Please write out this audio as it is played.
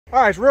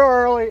All right, it's real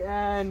early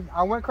and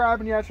I went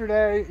crabbing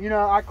yesterday. You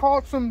know, I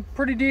caught some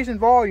pretty decent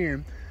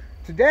volume.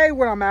 Today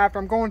what I'm after,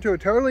 I'm going to a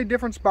totally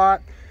different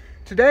spot.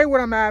 Today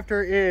what I'm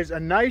after is a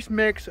nice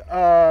mix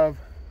of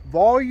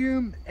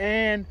volume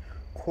and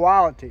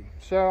quality.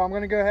 So I'm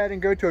gonna go ahead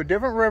and go to a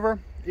different river,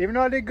 even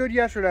though I did good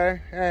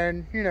yesterday,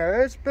 and you know,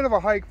 it's a bit of a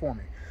hike for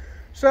me.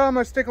 So I'm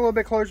gonna stick a little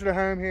bit closer to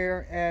home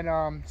here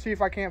and see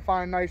if I can't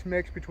find a nice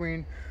mix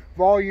between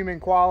volume and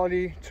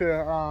quality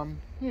to,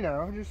 you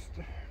know, just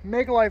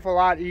make life a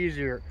lot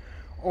easier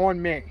on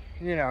me,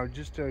 you know,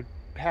 just to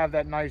have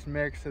that nice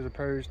mix as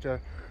opposed to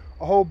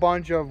a whole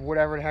bunch of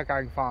whatever the heck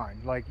I can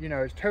find. Like, you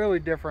know, it's totally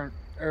different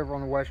over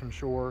on the Western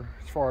Shore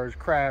as far as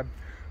crab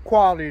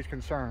quality is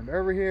concerned.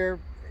 Over here,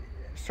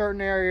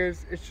 certain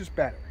areas, it's just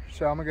better.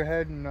 So I'm gonna go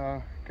ahead and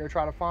go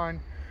try to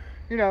find,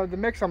 you know, the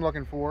mix I'm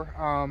looking for.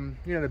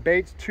 You know, the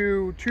bait's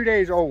two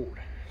days old.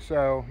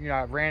 So, you know,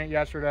 I ran it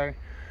yesterday.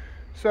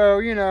 So,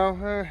 you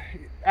know,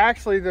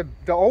 actually the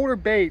older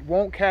bait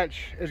won't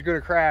catch as good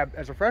a crab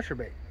as a fresher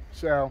bait.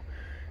 So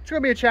it's gonna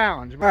be a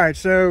challenge. All right,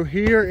 so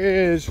here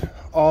is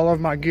all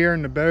of my gear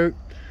in the boat.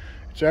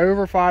 It's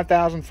over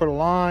 5,000 foot of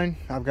line.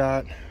 I've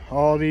got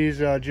all these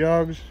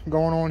jugs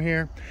going on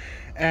here.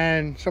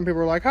 And some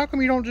people are like, how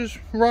come you don't just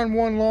run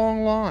one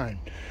long line?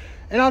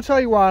 And I'll tell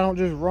you why I don't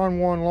just run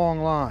one long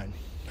line.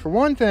 For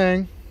one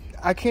thing,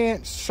 I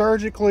can't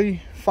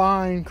surgically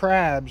find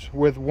crabs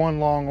with one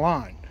long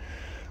line.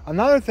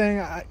 Another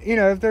thing, you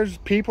know, if there's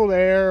people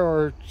there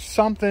or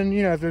something,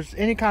 you know, if there's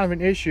any kind of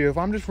an issue, if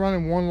I'm just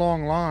running one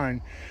long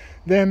line,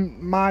 then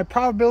my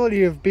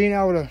probability of being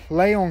able to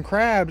lay on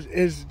crabs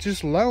is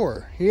just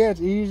lower. Yeah, it's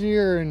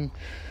easier and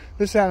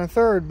this, that, and the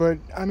third, but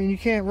I mean, you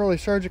can't really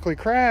surgically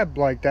crab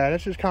like that.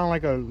 It's just kind of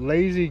like a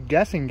lazy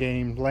guessing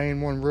game, laying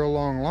one real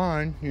long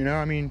line, you know.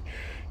 I mean,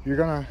 you're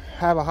gonna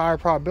have a higher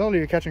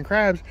probability of catching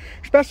crabs,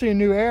 especially in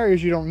new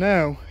areas you don't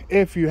know,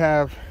 if you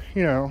have,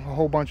 you know, a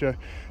whole bunch of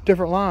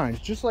different lines.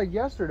 Just like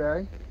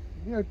yesterday,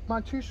 you know,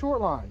 my two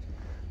short lines,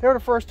 they were the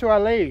first two I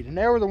laid, and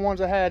they were the ones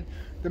I had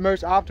the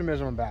most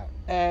optimism about.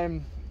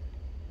 And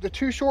the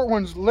two short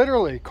ones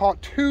literally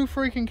caught two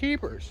freaking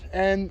keepers,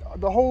 and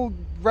the whole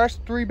rest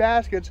 3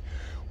 baskets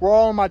were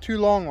all on my 2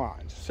 long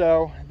lines.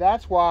 So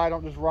that's why I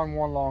don't just run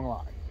one long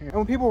line. And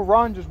when people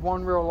run just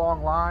one real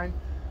long line,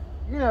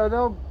 you know,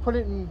 they'll put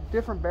it in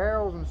different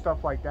barrels and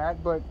stuff like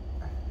that. But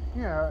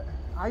you know,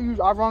 I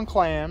run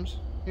clams,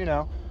 you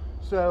know,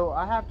 so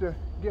I have to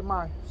get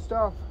my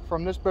stuff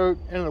from this boat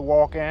into the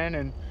walk-in,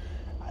 and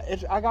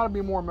I got to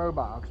be more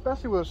mobile,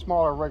 especially with a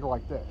smaller rig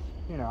like this.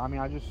 You know, I mean,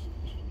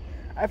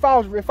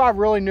 if I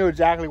really knew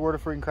exactly where the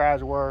freaking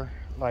crabs were,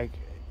 like,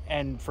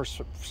 and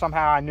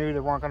somehow I knew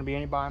there weren't going to be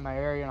anybody in my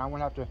area, and I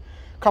wouldn't have to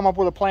come up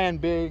with a plan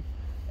B,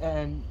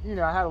 and you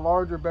know, I had a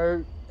larger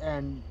boat,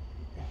 and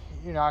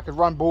you know, I could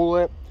run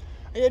bullet.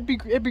 It'd be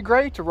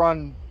great to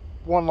run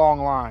one long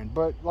line,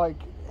 but like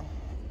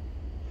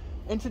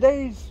in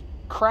today's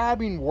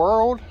crabbing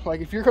world,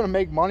 like if you're going to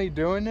make money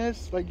doing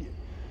this, like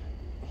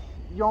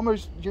you're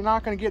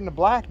not going to get in the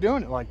black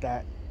doing it like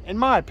that, in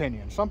my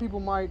opinion. Some people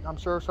might, I'm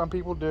sure some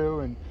people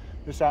do, and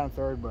this, that, and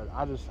third, but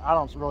I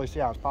don't really see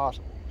how it's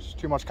possible. There's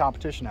too much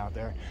competition out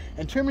there,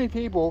 and too many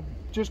people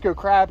just go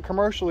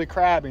commercially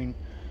crabbing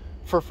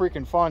for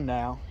freaking fun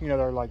now. You know,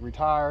 they're like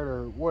retired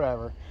or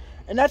whatever,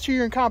 and that's who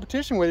you're in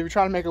competition with if you're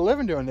trying to make a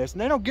living doing this,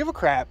 and they don't give a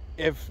crap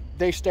if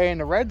they stay in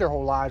the red their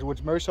whole lives,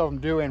 which most of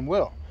them do and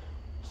will.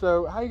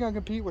 So how are you going to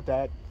compete with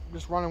that?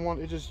 Just running one,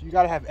 you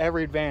got to have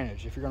every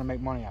advantage if you're going to make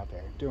money out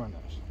there doing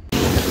this.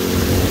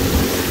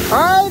 All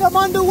right, I'm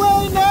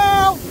underway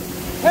now,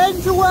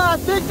 heading to where I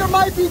think there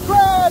might be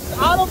crabs.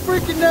 I don't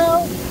freaking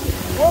know.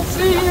 We'll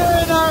see here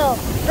in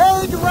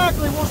very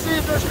directly. We'll see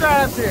if there's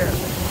crabs here.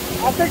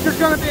 I think there's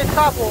going to be a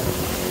couple.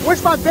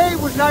 Wish my bait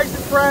was nice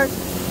and fresh.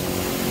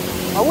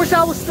 I wish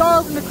I was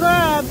starving the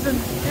crabs and,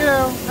 you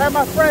know, have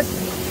my fresh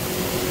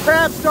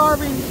crab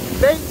starving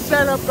bait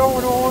setup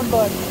going on,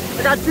 but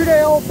I got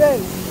 2-day-old bait,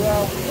 so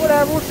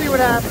whatever, we'll see what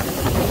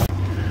happens.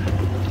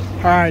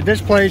 All right,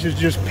 this place is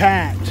just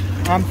packed.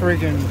 I'm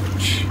freaking,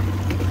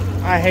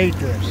 I hate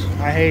this.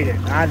 I hate it.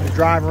 I had to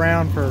drive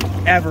around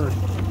forever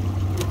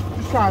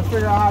just trying to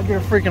figure out how to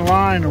get a freaking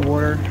line in the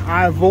water.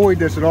 I avoid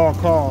this at all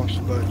costs,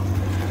 but,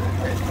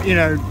 you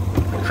know,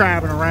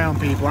 crabbing around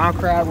people. I'll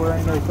crab where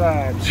ain't no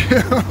crabs.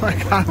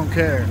 Like, I don't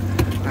care.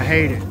 I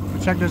hate it.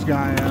 But check this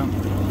guy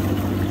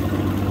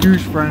out.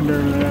 Goose friend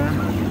over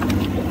there.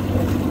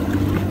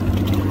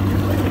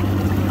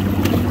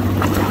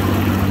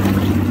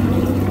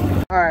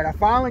 All right, I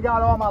finally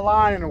got all my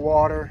line in the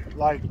water.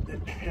 Like,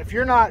 if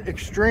you're not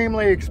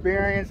extremely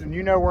experienced and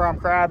you know where I'm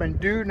crabbing,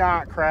 do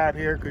not crab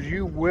here because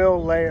you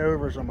will lay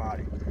over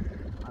somebody.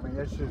 I mean,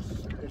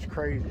 it's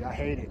crazy. I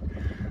hate it.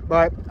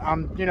 But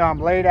I'm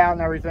laid out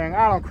and everything.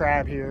 I don't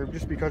crab here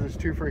just because it's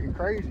too freaking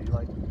crazy.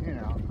 Like, you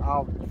know,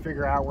 I'll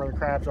figure out where the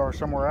crabs are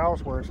somewhere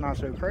else where it's not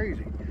so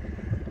crazy.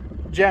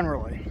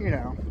 Generally, you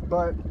know.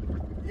 But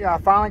yeah, I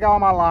finally got all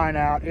my line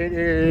out. It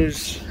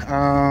is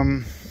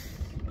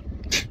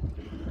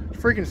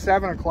freaking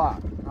 7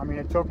 o'clock. I mean,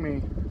 it took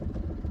me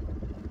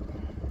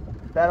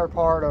better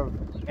part of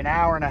an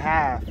hour and a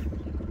half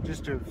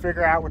just to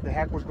figure out what the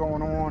heck was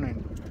going on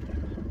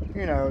and,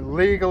 you know,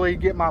 legally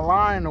get my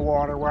line in the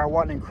water where I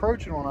wasn't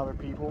encroaching on other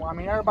people. I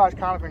mean, everybody's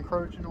kind of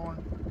encroaching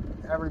on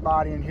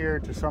everybody in here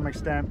to some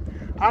extent.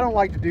 I don't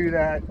like to do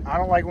that. I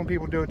don't like when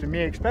people do it to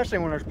me, especially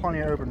when there's plenty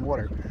of open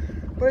water.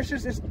 But it's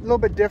a little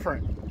bit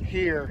different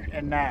here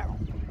and now.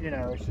 You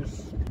know,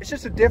 it's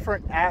just a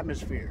different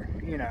atmosphere,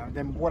 you know,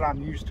 than what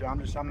I'm used to.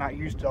 I'm not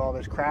used to all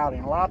this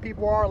crowding. A lot of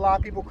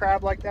people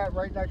crowd like that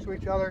right next to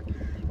each other.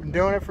 Been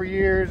doing it for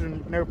years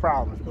and no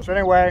problems. So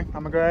anyway,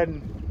 I'm gonna go ahead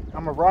and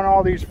I'm gonna run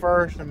all these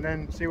first and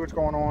then see what's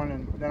going on,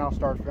 and then I'll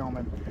start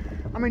filming.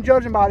 I mean,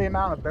 judging by the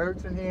amount of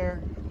boats in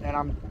here, and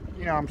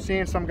I'm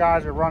seeing some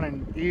guys are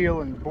running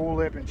eel and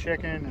bullwhip and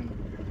chicken,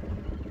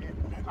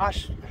 and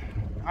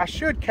I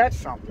should catch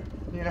something.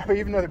 You know,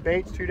 even though the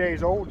bait's 2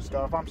 days old and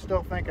stuff, I'm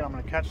still thinking I'm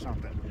gonna catch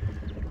something.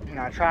 You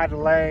know, I tried to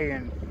lay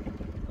in,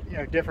 you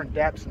know, different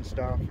depths and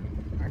stuff.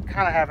 I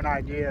kind of have an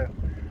idea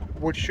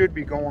what should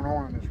be going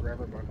on in this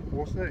river, but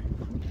we'll see.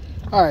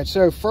 All right,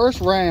 so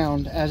first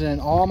round, as in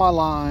all my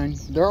line,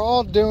 they're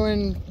all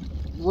doing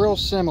real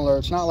similar.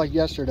 It's not like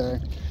yesterday.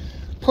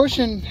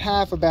 Pushing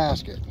half a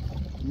basket,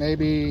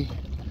 maybe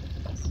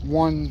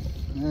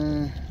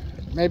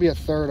maybe a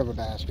third of a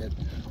basket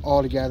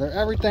altogether.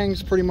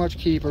 Everything's pretty much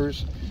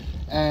keepers,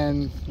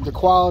 and the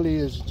quality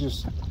is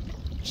just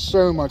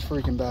so much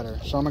freaking better.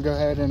 So I'm gonna go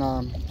ahead and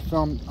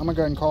film. I'm gonna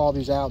go ahead and call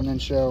these out and then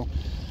show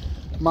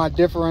my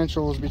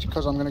differentials,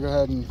 because I'm gonna go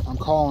ahead and I'm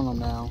calling them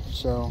now.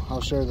 So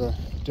I'll show the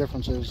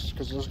differences,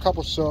 because there's a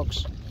couple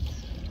sooks.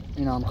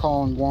 You know, I'm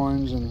calling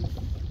 1s and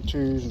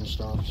 2s and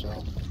stuff.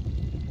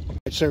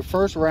 So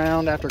first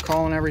round, after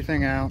calling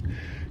everything out,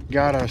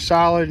 got a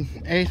solid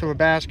 1/8 of a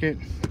basket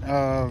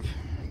of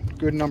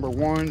good number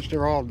 1s.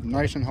 They're all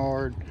nice and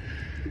hard.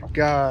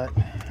 Got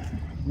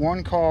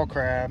 1 call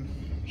crab,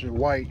 which is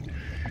white.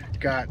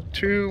 Got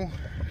 2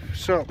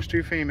 sooks,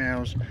 2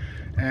 females,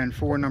 and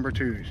 4 number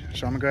 2s.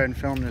 So I'm gonna go ahead and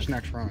film this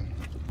next run.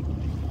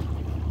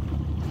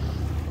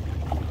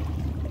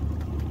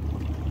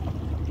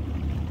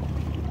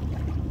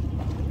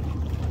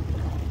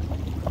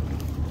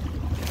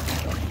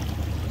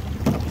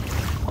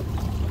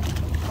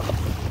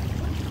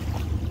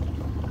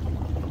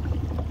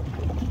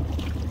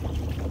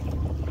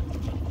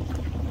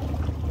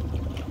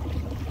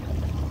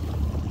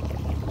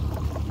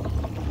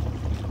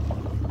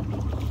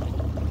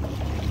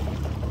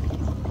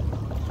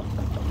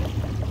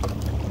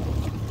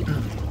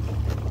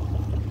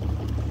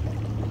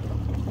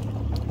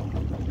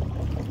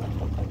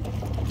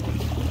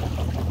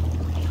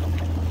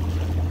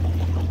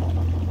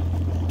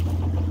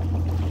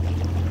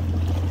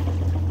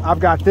 I've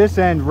got this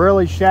end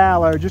really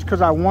shallow just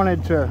because I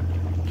wanted to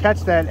catch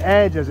that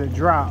edge as it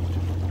dropped.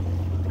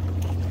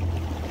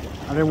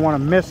 I didn't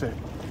want to miss it.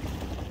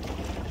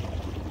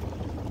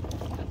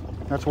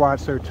 That's why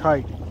it's so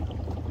tight.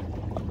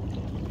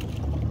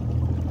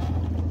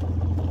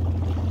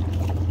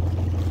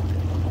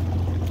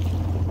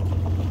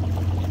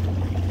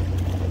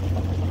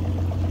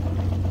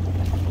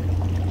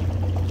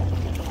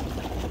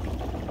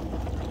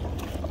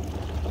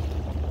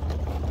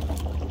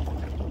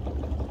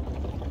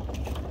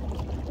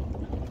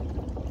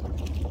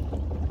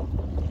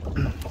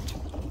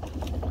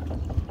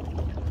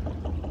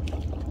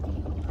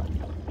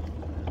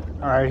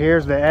 All right,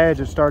 here's the edge.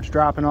 It starts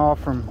dropping off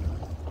from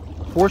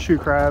horseshoe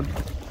crab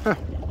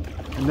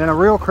and then a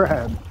real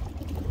crab.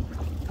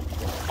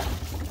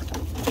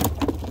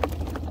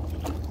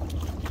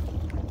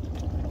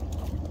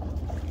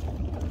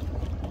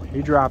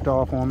 He dropped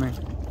off on me.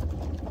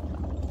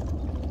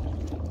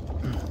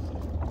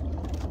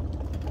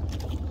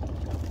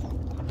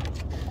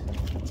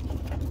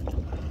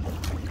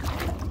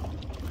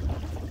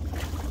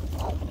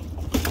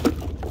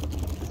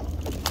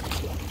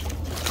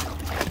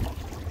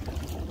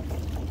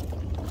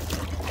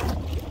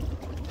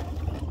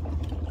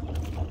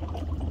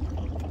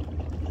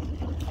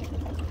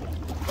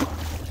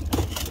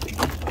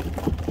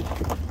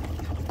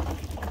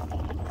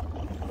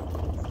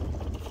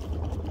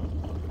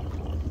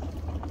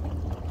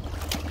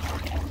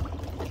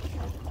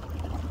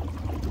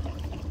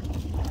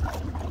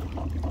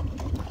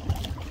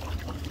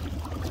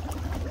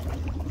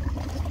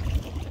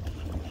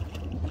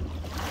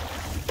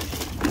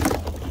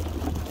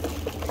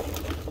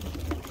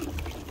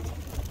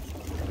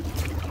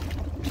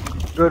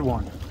 Good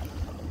one.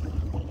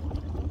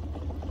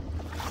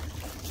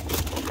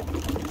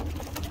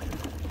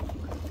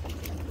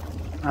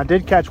 I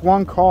did catch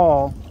 1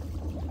 call,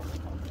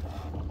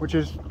 which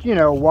is, you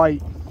know,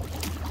 white.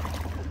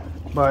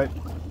 But,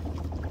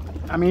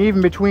 I mean,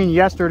 even between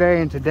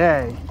yesterday and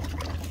today,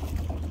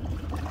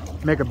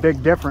 make a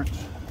big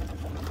difference.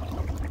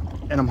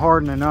 And I'm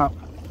hardening up.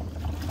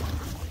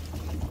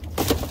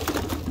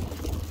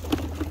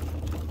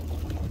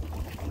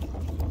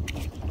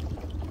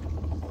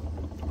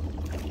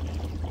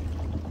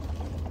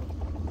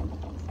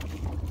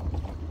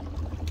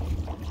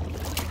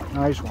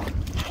 Nice one.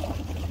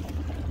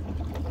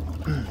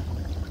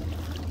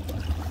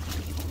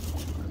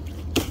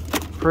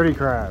 Pretty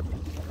crab.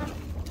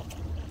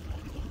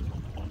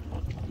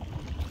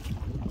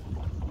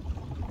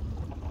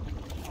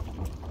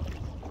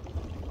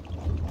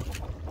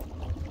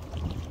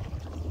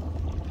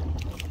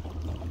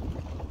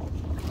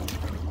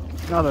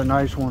 Another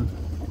nice one.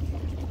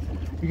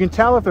 You can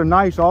tell if they're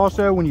nice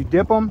also when you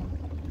dip them,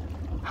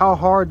 how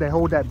hard they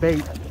hold that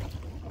bait.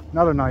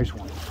 Another nice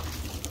one.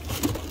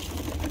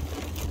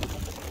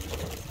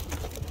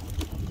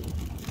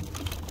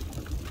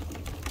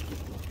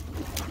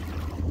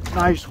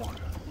 Nice one.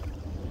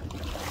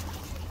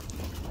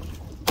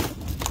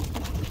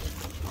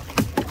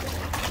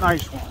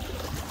 Nice one.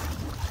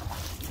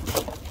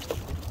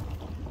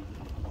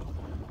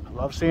 I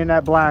love seeing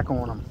that black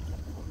on them.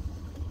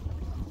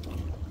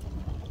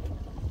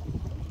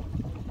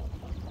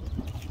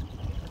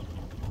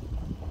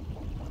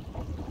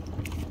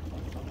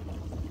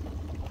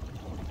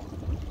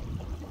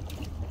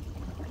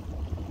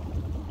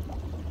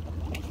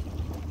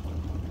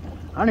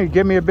 I need to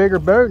get me a bigger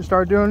boat and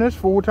start doing this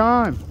full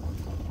time.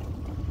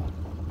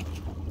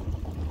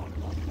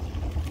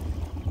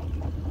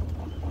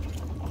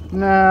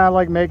 Nah, I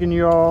like making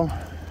you all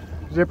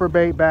zipper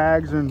bait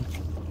bags and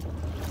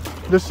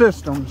the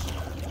systems.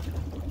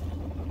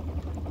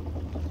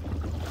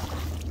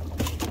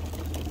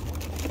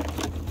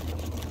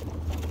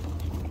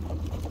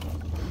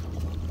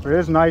 But it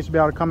is nice to be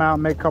able to come out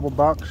and make a couple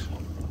bucks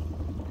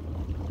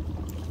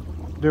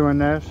doing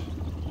this.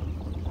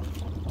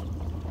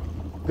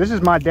 This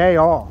is my day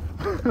off.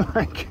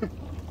 like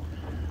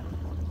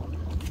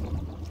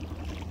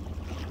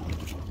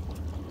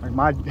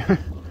my,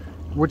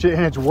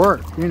 and it's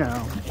work, you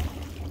know.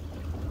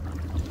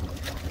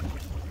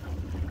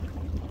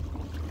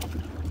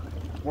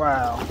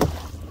 Wow.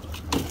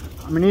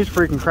 I mean, these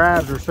freaking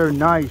crabs are so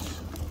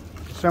nice.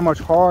 So much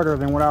harder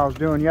than what I was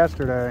doing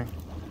yesterday.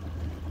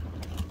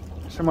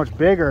 So much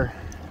bigger.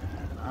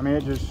 I mean,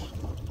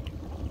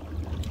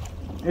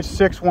 it's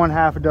 6 one,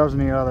 half a dozen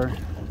the other.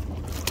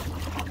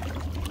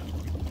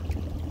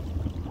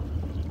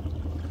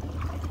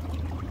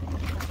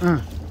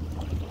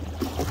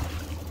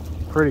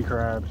 Pretty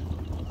crabs.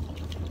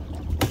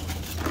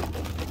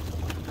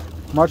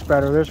 Much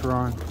better this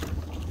run.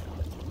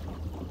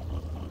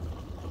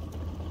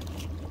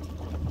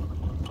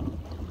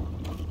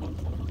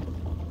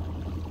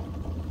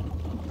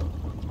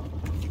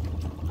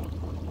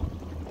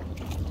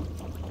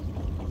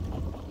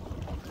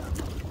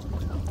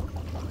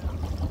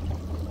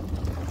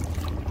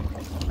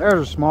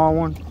 There's a small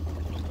one.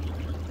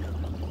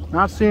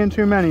 Not seeing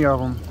too many of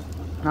them.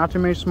 Not too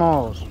many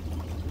smalls.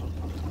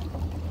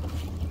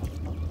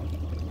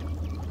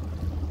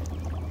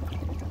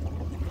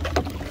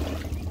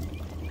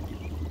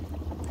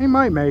 He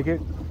might make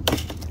it.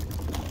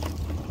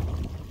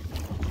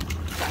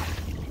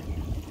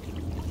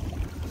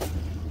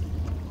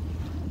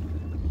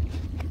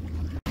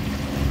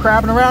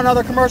 Crabbing around,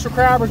 other commercial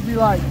crabbers be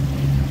like,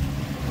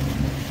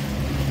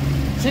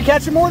 is he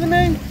catching more than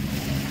me?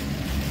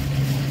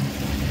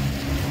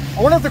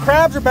 I wonder if the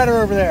crabs are better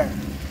over there.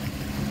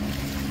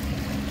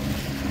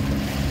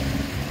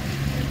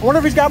 I wonder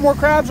if he's got more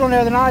crabs on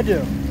there than I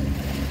do.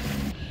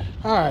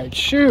 All right,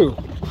 shoot.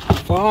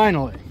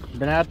 Finally.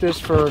 Been at this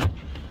for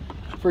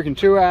freaking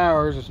 2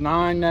 hours. It's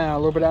 9 now, a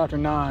little bit after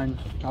 9.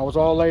 I was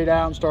all laid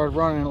out and started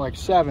running at like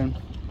 7.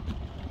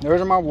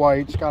 Those are my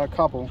whites, got a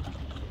couple.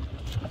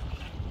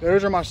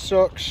 Those are my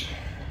sooks.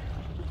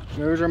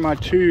 Those are my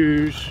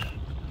 2s.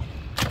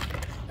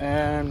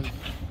 And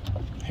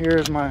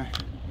here's my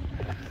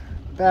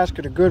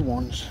basket of good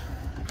ones.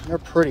 They're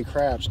pretty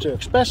crabs too,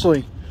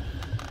 especially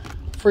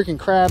freaking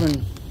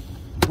crabbing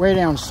way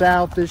down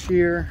south this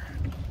year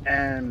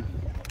and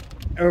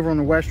over on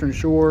the western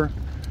shore.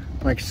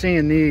 Like,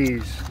 seeing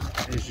these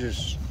is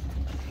just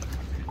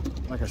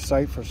like a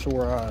sight for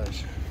sore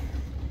eyes.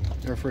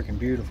 They're freaking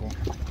beautiful.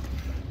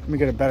 Let me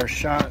get a better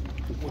shot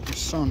with the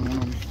sun on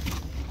them.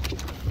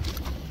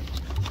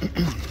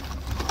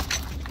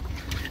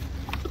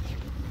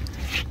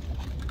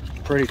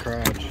 Pretty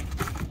crabs.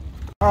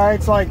 All right,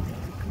 it's like,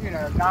 you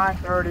know,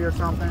 9:30 or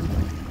something,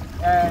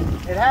 and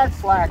it had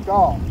slacked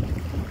off.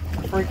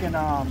 The freaking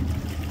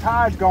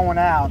tide's going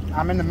out.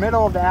 I'm in the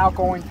middle of the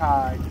outgoing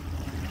tide.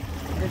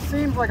 It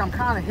seems like I'm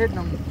kind of hitting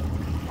them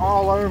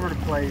all over the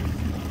place.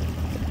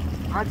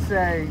 I'd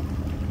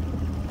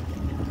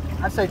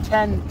say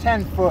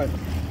 10 foot,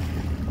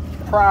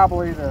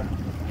 probably the,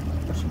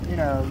 you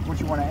know, what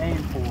you want to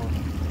aim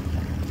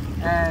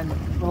for. And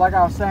but like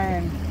I was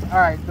saying, all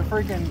right, the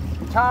freaking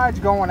tide's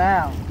going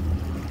out,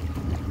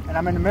 and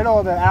I'm in the middle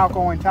of the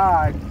outgoing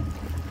tide.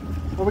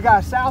 But we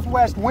got a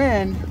southwest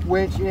wind,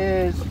 which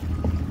is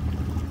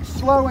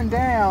slowing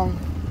down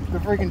the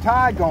freaking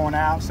tide going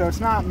out, so it's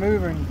not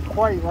moving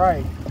quite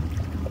right.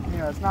 You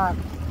know, it's not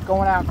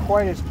going out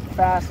quite as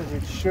fast as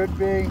it should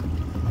be.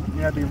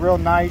 You know, it'd be real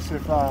nice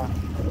if the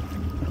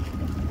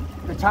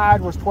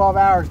tide was 12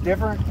 hours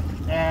different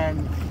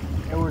and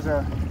it was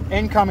a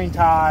incoming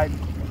tide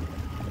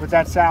with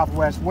that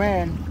southwest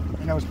wind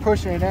and it was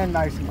pushing it in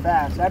nice and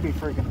fast. That'd be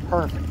freaking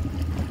perfect.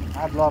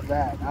 I'd love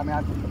that. I mean,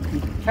 I'd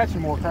be catching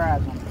more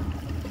crabs.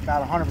 I'm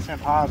about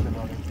 100% positive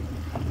of it.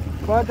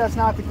 But that's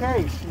not the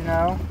case, you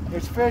know.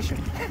 It's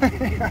fishing.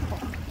 You know?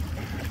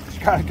 Just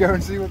gotta go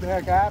and see what the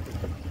heck happens.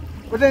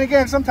 But then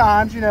again,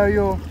 sometimes, you know,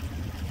 you'll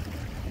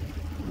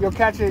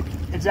catch it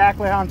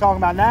exactly how I'm talking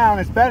about now,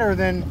 and it's better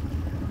than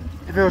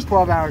if it was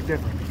 12 hours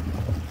different.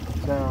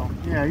 So,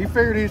 you know, you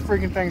figure these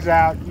freaking things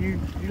out. You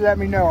let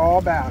me know all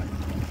about it.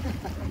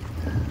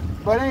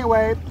 But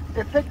anyway,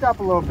 it picked up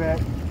a little bit.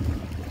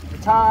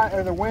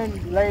 The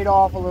wind laid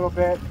off a little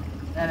bit,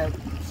 and it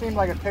seemed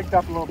like it picked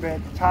up a little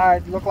bit. The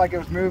tide looked like it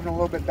was moving a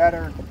little bit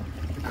better.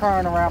 The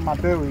current around my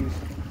buoys.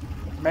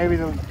 Maybe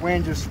the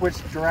wind just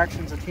switched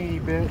directions a teeny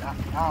bit. I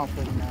don't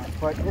freaking know.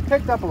 But it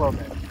picked up a little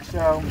bit.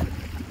 So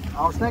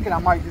I was thinking I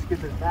might just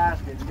get this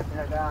basket and get the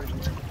heck out of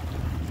here.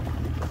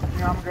 You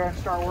know, I'm gonna go ahead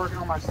and start working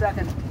on my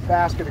second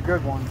basket of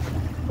good ones.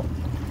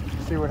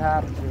 See what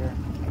happens here.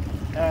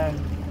 And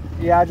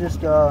yeah, I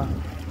just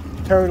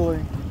totally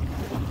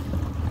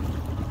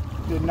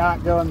did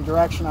not go in the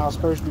direction I was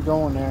supposed to be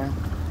going there,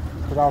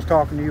 because I was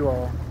talking to you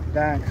all.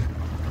 Thanks.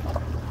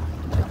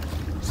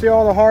 See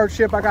all the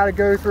hardship I got to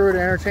go through to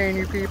entertain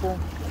you people?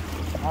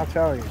 I'll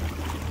tell you.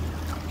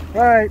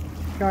 All right,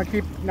 gonna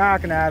keep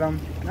knocking at them.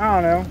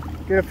 I don't know,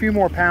 get a few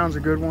more pounds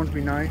of good ones,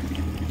 be nice.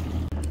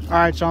 All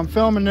right, so I'm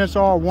filming this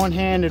all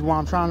one-handed while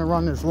I'm trying to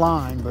run this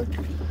line, but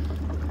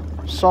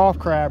soft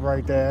crab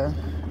right there,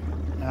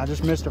 and I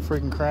just missed a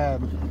freaking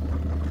crab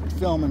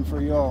filming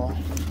for y'all.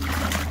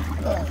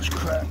 Oh, it's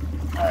crap.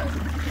 All right.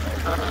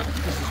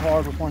 This is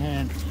hard with one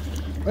hand.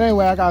 But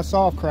anyway, I got a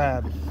soft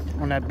crab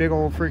on that big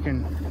old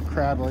freaking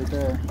crab right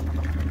there.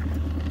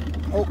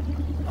 Oh,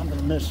 I'm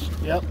gonna miss.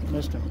 Yep,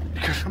 missed him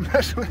because I'm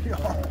messing with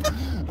y'all.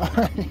 All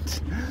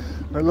right,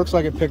 but it looks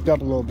like it picked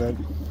up a little bit.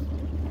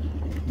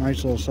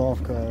 Nice little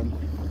soft crab.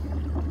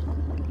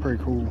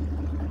 Pretty cool.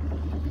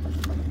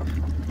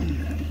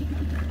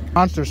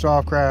 Monster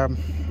soft crab.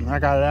 I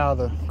got it out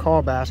of the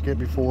call basket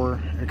before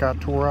it got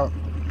tore up.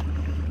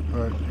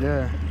 But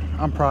yeah,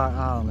 I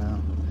don't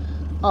know.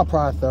 I'll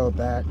probably throw it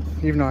back.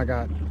 Even though I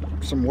got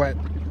some wet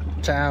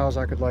towels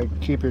I could like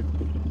keep it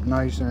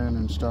nice in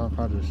and stuff.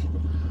 I'll just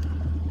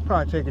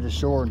probably take it to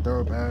shore and throw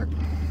it back.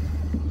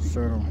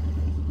 So it'll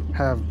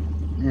have,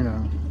 you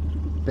know,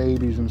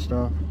 babies and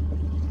stuff.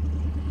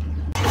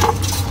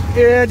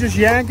 Yeah, just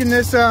yanking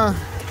this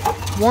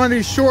one of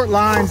these short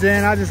lines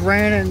in. I just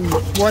ran it and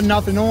wasn't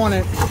nothing on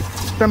it.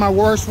 It's been my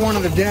worst one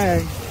of the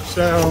day.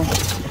 So,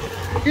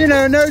 you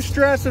know, no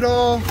stress at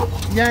all.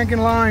 Yanking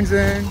lines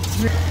in.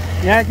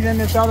 Yanking in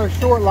this other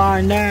short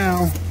line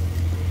now.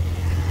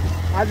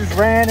 I just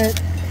ran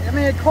it. I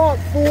mean, it caught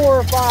 4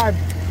 or 5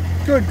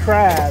 good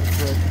crabs,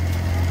 but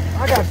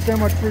I got so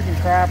much freaking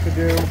crap to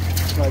do.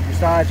 Like,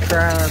 besides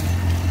crabs,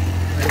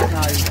 it's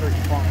not even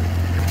freaking fun.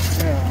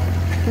 Yeah.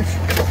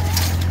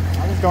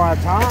 I just don't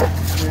have time.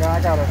 You know,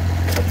 I gotta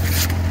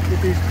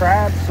get these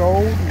crabs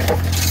sold and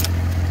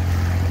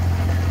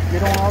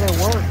get on other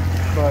work.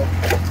 But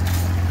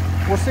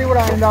we'll see what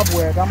I end up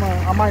with.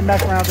 I might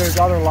mess around with those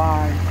other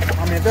lines.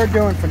 I mean, if they're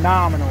doing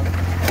phenomenal,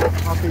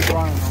 I'll keep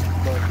running them.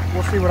 But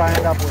we'll see what I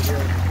end up with here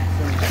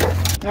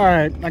soon. All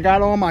right, I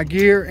got all my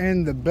gear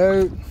in the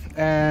boat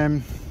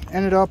and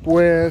ended up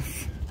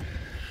with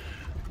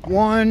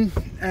one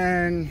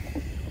and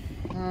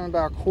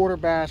about a quarter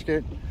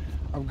basket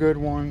of good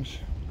ones.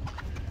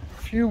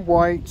 A few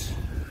whites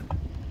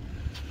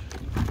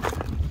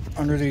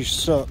under these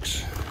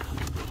sucks.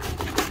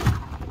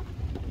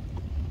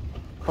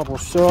 A couple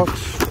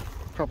sucks, a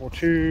couple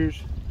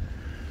chews.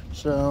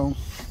 So,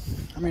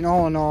 I mean,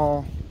 all in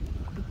all,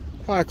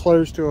 probably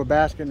close to a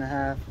basket and a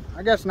half.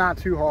 I guess not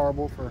too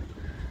horrible for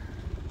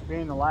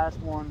being the last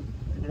one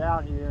to get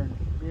out here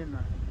and being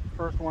the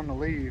first one to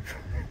leave.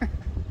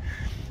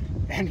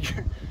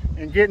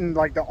 and getting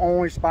like the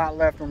only spot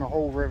left on the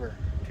whole river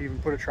to even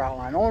put a trout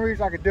line. The only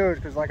reason I could do it is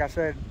because, like I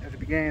said at the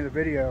beginning of the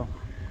video,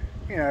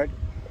 you know,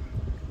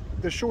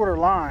 the shorter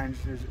lines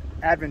is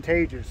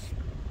advantageous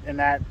in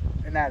that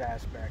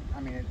aspect.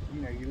 I mean,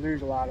 you know, you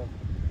lose a lot of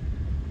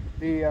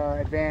the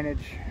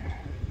advantage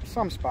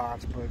some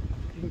spots, but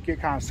you can get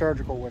kind of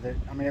surgical with it.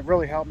 I mean, it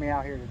really helped me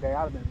out here today.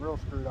 I'd have been real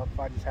screwed up if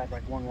I just had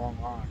like one long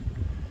line.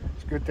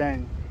 It's a good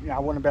thing, you know, I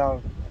wouldn't have been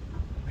able,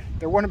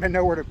 there wouldn't have been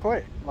nowhere to put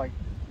it. Like,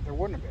 there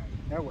wouldn't have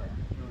been nowhere.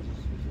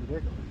 It's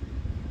ridiculous.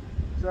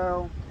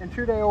 So, and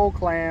 2-day-old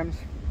clams,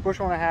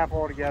 bushel and a half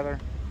altogether.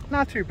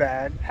 Not too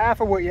bad.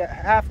 Half of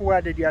what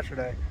I did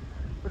yesterday.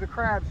 But the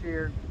crabs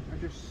here are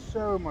just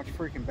so much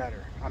freaking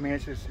better. I mean,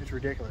 it's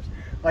ridiculous.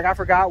 Like, I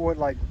forgot what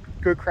like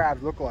good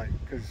crabs look like,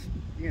 because,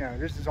 you know,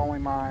 this is only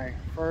my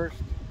first,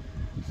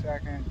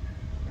 second,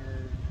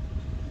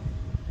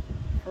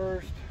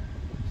 third.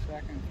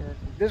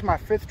 This is my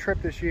 5th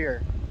trip this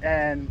year,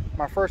 and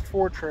my first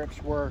 4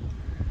 trips were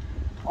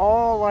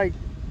all like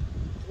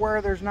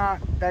where there's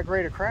not that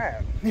great a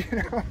crab, you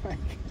know.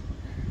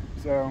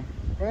 So,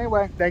 but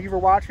anyway, thank you for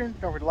watching.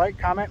 Don't forget to like,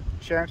 comment,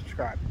 share, and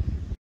subscribe.